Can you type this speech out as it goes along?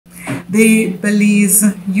The Belize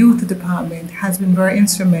Youth Department has been very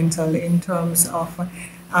instrumental in terms of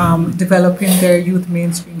developing their youth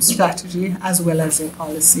mainstream strategy as well as their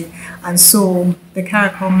policy. And so the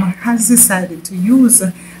CARICOM has decided to use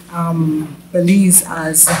Belize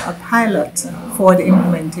as a pilot for the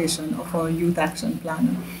implementation of our Youth Action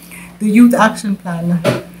Plan. The Youth Action Plan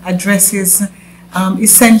addresses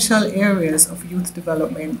essential areas of youth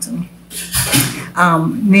development,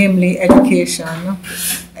 namely education,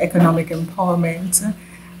 economic empowerment,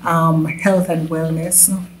 health and wellness,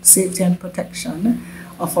 safety and protection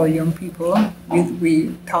of our young people.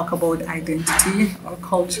 We talk about identity, our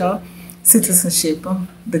culture, citizenship,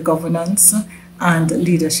 the governance, and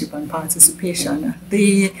leadership and participation.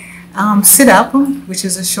 The CIDAP, which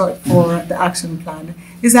is a short for the action plan,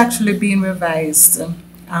 is actually being revised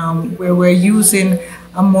where we're using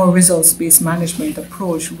a more results-based management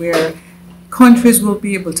approach where countries will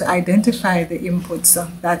be able to identify the inputs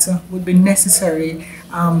that would be necessary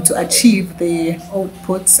to achieve the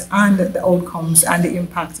outputs and the outcomes and the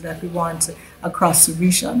impact that we want across the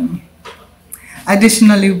region.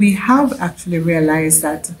 Additionally, we have actually realized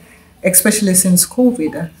that, especially since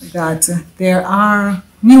COVID, that there are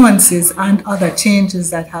nuances and other changes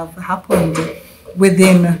that have happened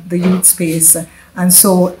within the youth space. And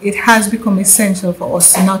so it has become essential for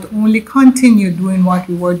us to not only continue doing what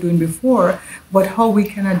we were doing before, but how we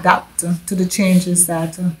can adapt to the changes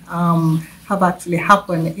that have actually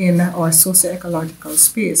happened in our socio-ecological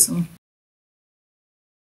space.